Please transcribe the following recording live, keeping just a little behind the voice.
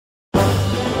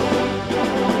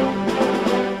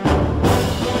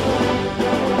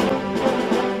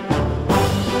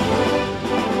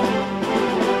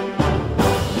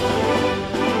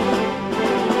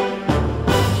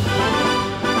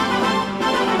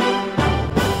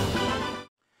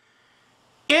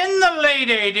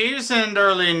late 80s and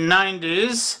early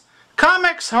 90s,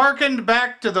 comics harkened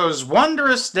back to those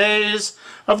wondrous days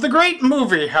of the great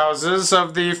movie houses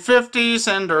of the 50s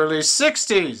and early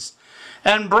 60s,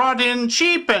 and brought in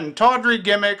cheap and tawdry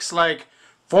gimmicks like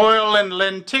foil and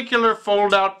lenticular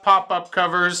fold-out pop-up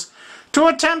covers to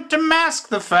attempt to mask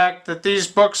the fact that these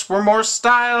books were more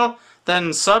style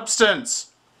than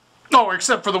substance. Oh,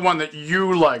 except for the one that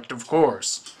you liked, of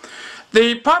course.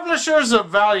 The publishers of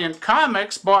Valiant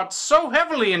Comics bought so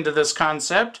heavily into this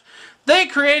concept, they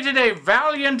created a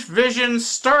Valiant Vision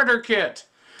starter kit,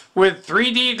 with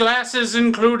 3D glasses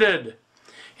included.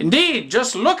 Indeed,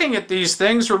 just looking at these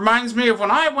things reminds me of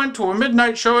when I went to a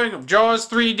midnight showing of Jaws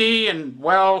 3D and,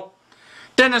 well,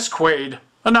 Dennis Quaid.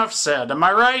 Enough said, am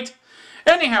I right?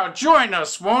 Anyhow, join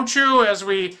us, won't you, as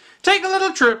we take a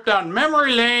little trip down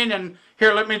memory lane, and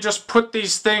here, let me just put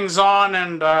these things on,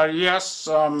 and, yes,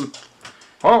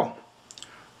 oh my,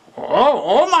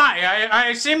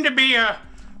 I seem to be,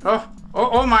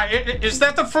 oh my, is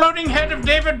that the floating head of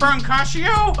David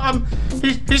Brancaccio?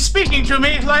 He's speaking to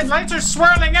me, lights are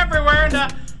swirling everywhere,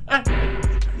 and,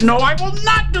 no, I will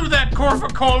not do that,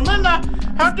 Corva Coleman,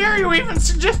 how dare you even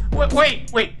suggest,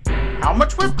 wait, how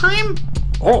much whipped cream?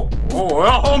 Oh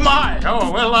my,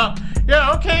 well,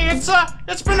 yeah, okay,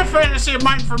 it's been a fantasy of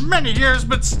mine for many years,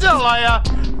 but still,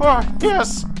 oh,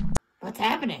 yes. What's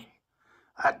happening?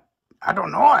 I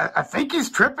don't know, I think he's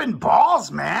tripping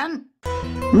balls, man.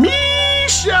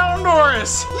 Michelle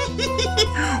Norris!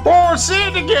 Oh, say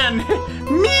it again!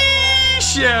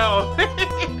 Michelle!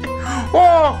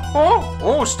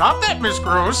 Oh, stop that, Miss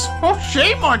Gross. Oh,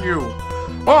 shame on you.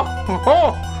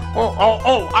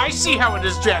 Oh, I see how it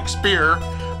is, Jack Spear.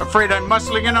 Afraid I'm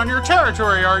muscling in on your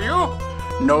territory, are you?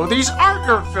 No, these aren't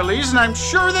your fillies, and I'm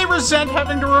sure they resent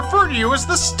having to refer to you as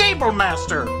the stable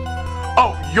master.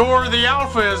 Oh, you're the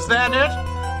alpha, is that it?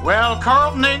 Well,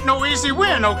 Carlton ain't no easy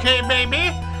win, okay,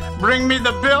 baby? Bring me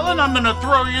the bill and I'm gonna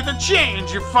throw you the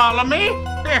change, you follow me?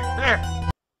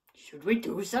 Should we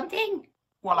do something?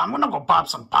 Well, I'm gonna go pop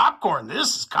some popcorn.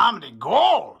 This is comedy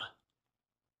gold.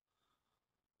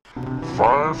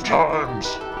 5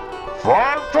 times.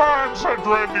 5 times I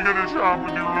tried to get a job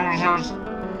with you losers.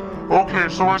 Okay,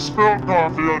 so I spilled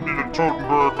coffee on Nina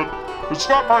Totenberg, but it's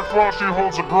not my fault she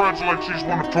holds a grudge like she's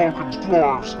one of Tolkien's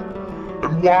dwarves.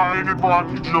 And why did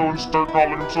Rocky Jones start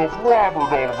calling himself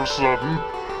Robert all of a sudden?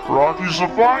 Rocky's a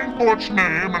fine butch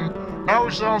name, and now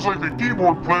he sounds like the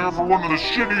keyboard player for one of the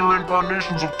shittier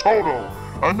incarnations of Toto.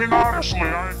 I mean, honestly,